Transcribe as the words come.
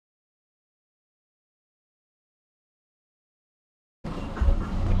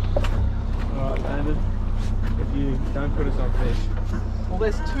Don't put us on fish. Well,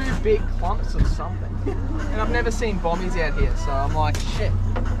 there's 2 big clumps of something. And I've never seen bommies out here, so I'm like, shit.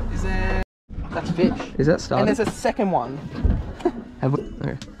 Is there... That's fish. Is that started? And there's a second one. Have we...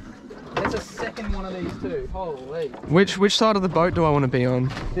 Okay. There's a second one of these too. Holy. Which side of the boat do I want to be on?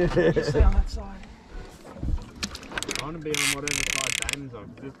 Just stay on that side. I want to be on whatever side Damon's on,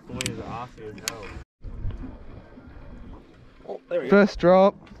 because this boy is arsey as hell. Oh, there he is. First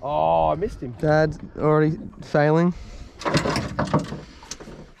drop. Oh, I missed him. Dad's already failing.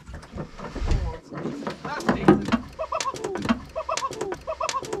 That's decent.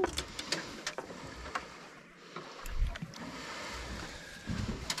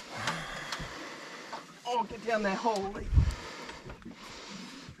 Oh, get down there, holy.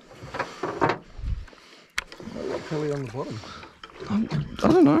 What curly on the bottom? I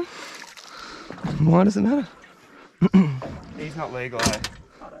don't know. Why does it matter? He's not legal, eh?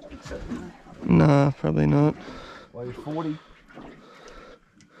 I don't think so. Nah, probably not. Well, you're 40.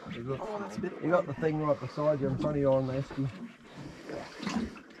 Oh, that's a bit... You got the thing right beside you in front of you on the esky.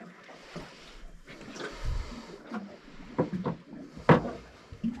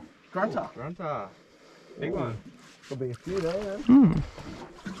 Grunter. Grunter. Big one. There'll be a few there.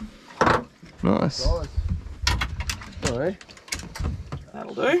 Nice. Nice. Alright.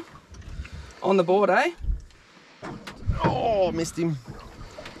 That'll do. On the board, eh? Oh, missed him.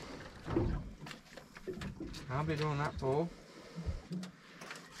 Can't be doing that, Paul.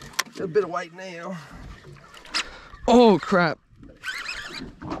 Got a bit of weight now. Oh crap.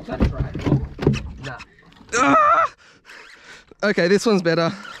 Is that a drag? Nah. Ah! Okay, this one's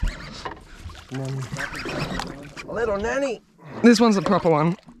better. A little nanny. This one's a proper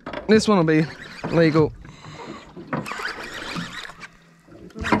one. This one will be legal.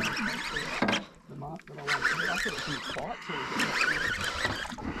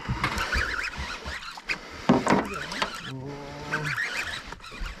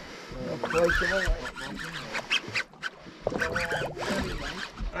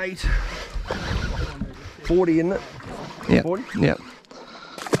 Eight. 40, isn't it? Yeah. 40? Yep.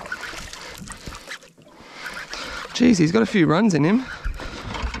 Jeez, he's got a few runs in him.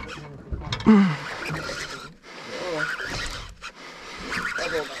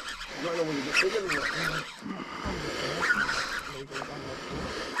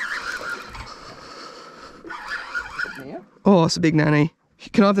 Oh, it's a big nanny.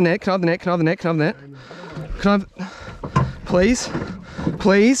 Can I have the net? Can I have the net? Can I have the net? Can I have the net? Can I have... Please?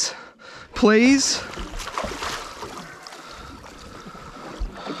 Please? Please?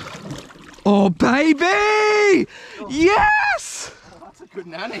 Oh, baby! Yes! Oh, that's a good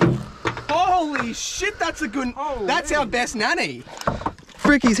nanny. Holy shit, that's a good... Oh, that's our best nanny.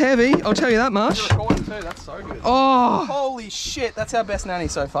 Frick, he's heavy, I'll tell you that much. You're recording too, that's so good. Oh! Holy shit, that's our best nanny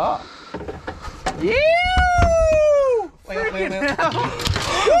so far. Yeah! Wait.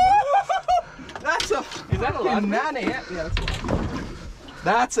 That's a... Is that a fucking nanny? Yeah,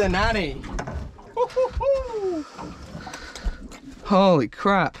 that's a nanny. Holy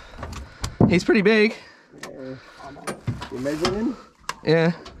crap. He's pretty big. You measuring him?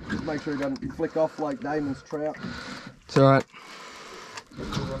 Yeah, Just make sure he doesn't flick off like Damon's trout. it's alright.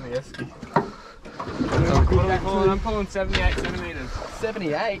 On the esky. I'm pulling 78 centimetres.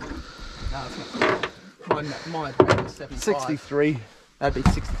 78? No, it's not. My rate was 75. 63. That'd be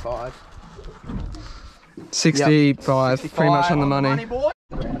 65. 65, Yep. pretty much on the money. Boy.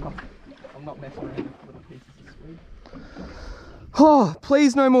 I'm not messing around with little pieces of squid. Oh,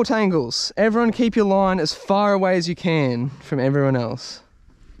 please no more tangles. Everyone keep your line as far away as you can from everyone else.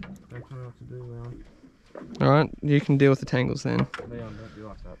 Don't tell me what to do, Leon. Alright, you can deal with the tangles then. Leon, don't be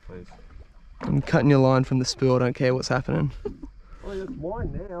like that, please. I'm cutting your line from the spool, I don't care what's happening. Oh, that's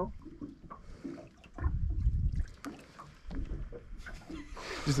mine now.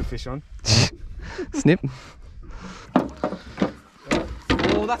 Just a fish on. Snip.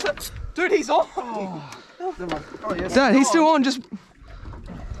 Oh, that's it. Dude, he's on. Oh, yes. Dad, he's still on, just...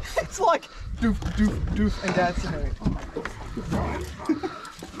 It's like doof, doof, doof, and Dad's sitting there.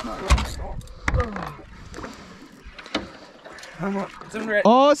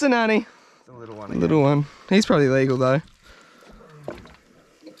 Oh, it's a nanny. It's a little one. A little one. He's probably legal though.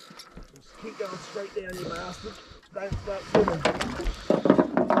 Keep going straight down, you bastard. Don't start swimming.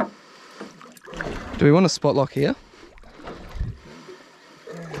 Do we want a spot lock here?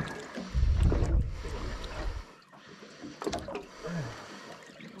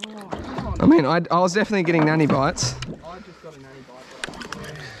 I mean, I was definitely getting nanny bites. I just got a nanny bite.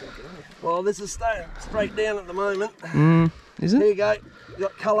 Well, this is staying straight down at the moment. Is There it? you go. You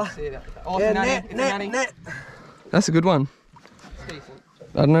got colour. Oh, Yeah, it's a nanny. net, It's a net, nanny. net. That's a good one. It's decent.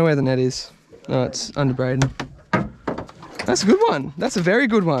 I don't know where the net is. No, it's under braiding. That's a good one. That's a very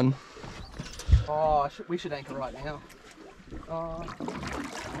good one. Oh, we should anchor right now.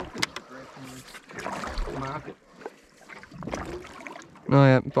 Market. Oh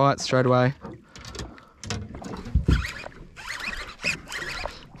yeah, bite straight away.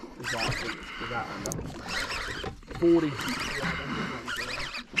 Is that under? 40.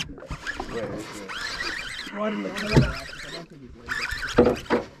 Where is it? Right in the corner.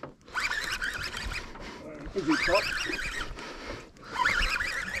 Is he top?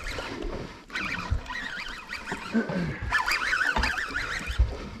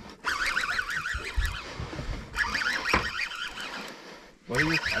 What are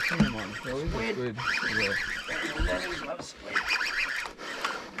you catching him on? Squid. Yeah.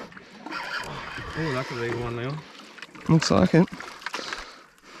 Oh, that's a big one, Leon. Looks like it.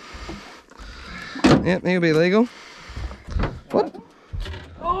 Yep, he'll be legal. What?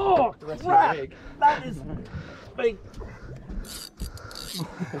 Oh, crap! That is big.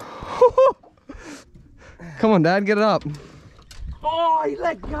 Come on, Dad, get it up. Oh, he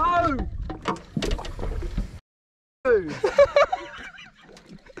let go!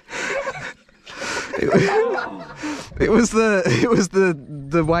 It was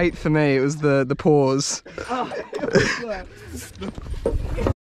the wait for me. It was the pause.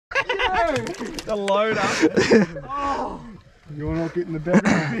 The load up. Oh, you're not getting the better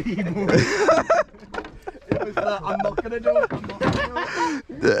of me, boy. It was the, I'm not gonna do it, I'm not gonna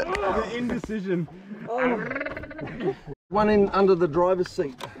do it. The indecision. Oh. One in under the driver's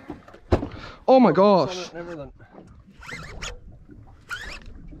seat. Oh my gosh. And everything.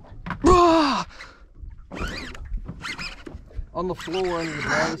 Ah! On the floor under the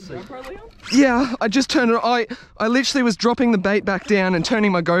driver's seat. Yeah, I just turned it. I literally was dropping the bait back down and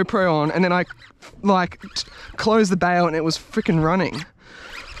turning my GoPro on, and then I like closed the bail and it was freaking running.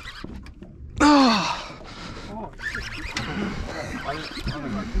 Oh.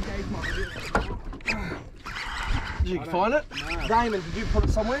 Did you find it? No. Damon, did you put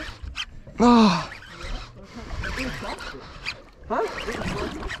it somewhere? Oh. Huh?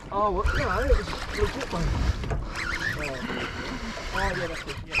 Oh, well, no, it was legit one. Oh, yeah, that's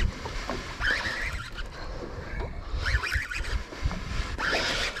good. Yeah.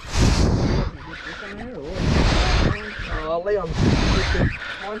 Oh, Leon,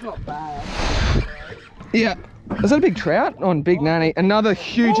 mine's not bad. Yeah. Is that a big trout? Oh, and big nanny. Another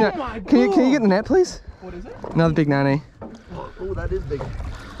huge. Oh my can you get the net, please? What is it? Another big nanny. Oh, that is big.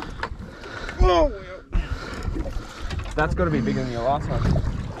 Oh, that's got to be bigger than your last one.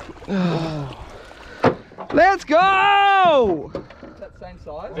 Let's go! Is that same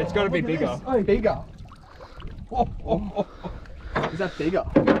size? It's got to be bigger. Oh, bigger. Is that bigger?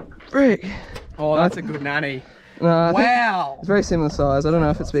 Frick. Oh, that's a good nanny. No, I think Wow. it's very similar size. I don't know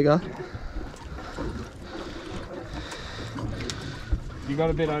if it's bigger. You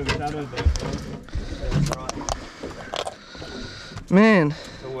got a bit overshadowed there. That's right. Man,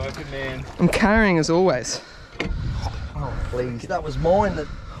 The working man. I'm carrying as always. Oh, please. That was mine that...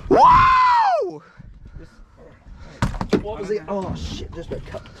 Woo! What was it? Oh, shit. Just about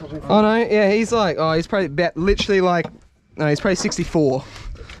cut the top of Oh no, yeah, he's like, oh, he's probably about literally like, no, he's probably 64.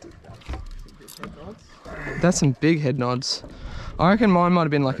 That's some big head nods. I reckon mine might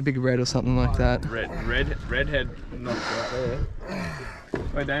have been like a big red or something like that. Redhead not right there.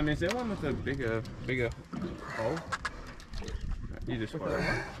 Wait, Damon, is there one with a bigger hole? You just want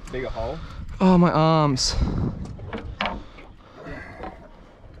a bigger hole. Oh, my arms.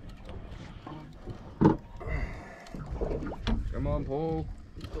 Come on, Paul.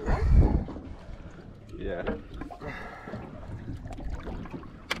 Yeah.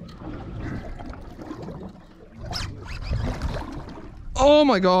 Oh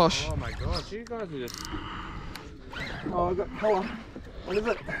my gosh. Oh my gosh, you guys are just... Oh, I got colour. What is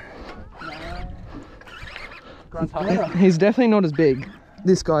it? He's definitely not as big.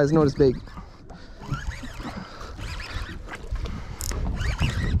 This guy's not as big.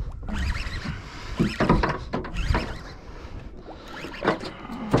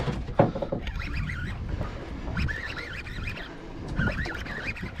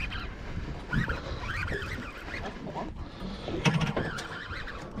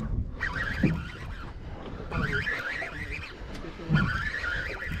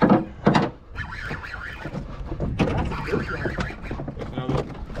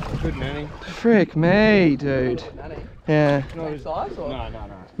 Good nanny. Frick me, dude. Nanny. Yeah. Same size or? No.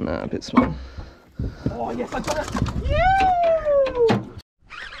 No, a bit small. Oh, yes, I got it.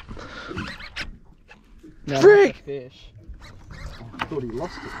 No, Frick! Fish. I thought he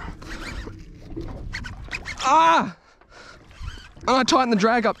lost it. Ah! And I tightened the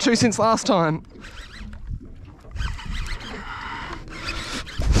drag up too since last time.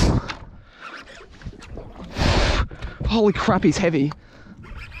 Holy crap, he's heavy.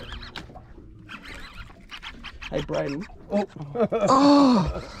 Hey, Braden.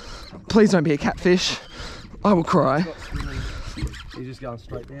 Oh, please don't be a catfish. I will cry. He's just going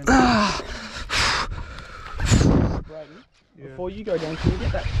straight down. Braden, before you go down, can you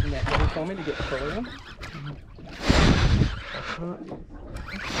get that net ready for me to get through him?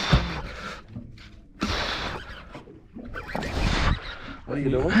 What are you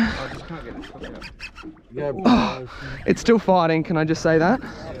doing? I just can't get this hook out. Yeah, Oh, it's still fighting, can I just say that?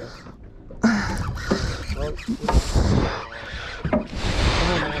 Come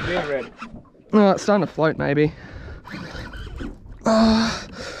on, man, be ready. Oh, it's starting to float, maybe.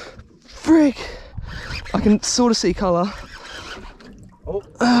 Frick! I can sort of see colour. Oh.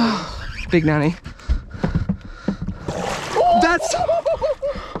 Big nanny. That's...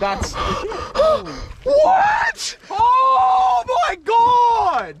 What? Oh my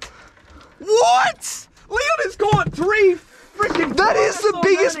god! What? Leon has caught 3 freaking. That is the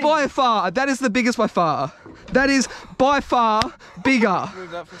biggest already. by far. That is the biggest by far. That is by far bigger.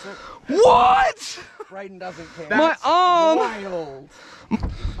 Move that for a sec. What? Braden doesn't care. My arm. Wild.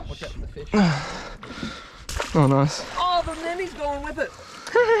 Watch out for the fish. Oh, nice. Oh, the nanny's going with it.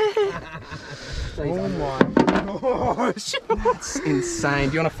 Oh my gosh. That's insane.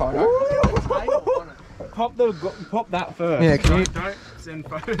 Do you want a photo? Pop that first. Yeah, can you? Don't send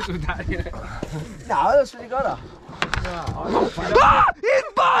photos with that in it. No, that's what you gotta. Ah!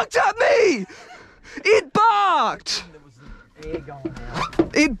 It barked at me! It barked! Air going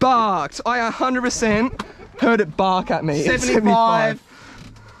out. It barked. I 100% heard it bark at me. 75.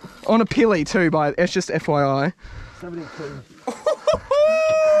 On a pilly too, it's just FYI. 72.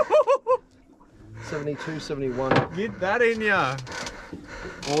 72, 71. Get that in ya.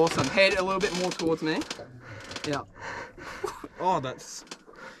 Awesome. Head a little bit more towards me. Yeah. Oh, it's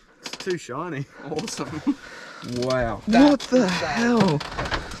too shiny. Awesome. Wow. What the hell?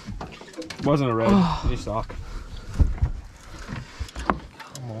 Wasn't a red. You suck.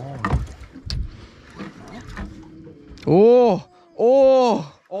 Oh,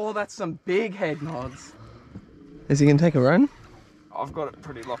 oh. Oh, that's some big head nods. Is he gonna take a run? I've got it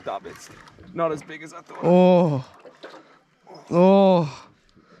pretty locked up. It's not as big as I thought. Oh. Oh.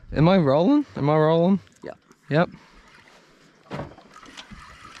 Am I rolling? Am I rolling? Yep. Yep.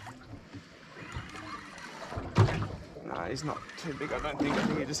 Nah, he's not too big, I don't think. I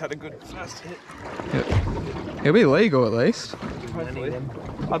think he just had a good first hit. Yep. He'll be legal at least. Hopefully.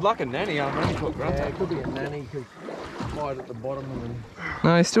 I'd like a nanny. I've only caught grunter. Yeah, it could be a nanny because right at the bottom and then.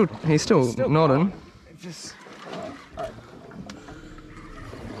 No, he's still nodding. It just...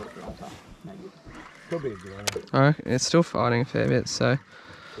 Could be a guana. Alright, it's still fighting a fair bit, so.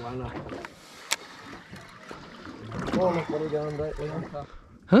 Guana. What are you going, Leon?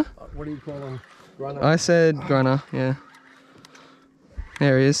 Huh? What do you call them? Runner. I said grunner, yeah.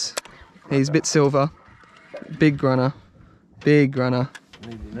 There he is. He's a bit silver. Big grunner. Big grunner.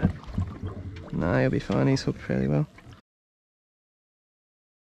 Need your net. No, he'll be fine. He's hooked fairly well.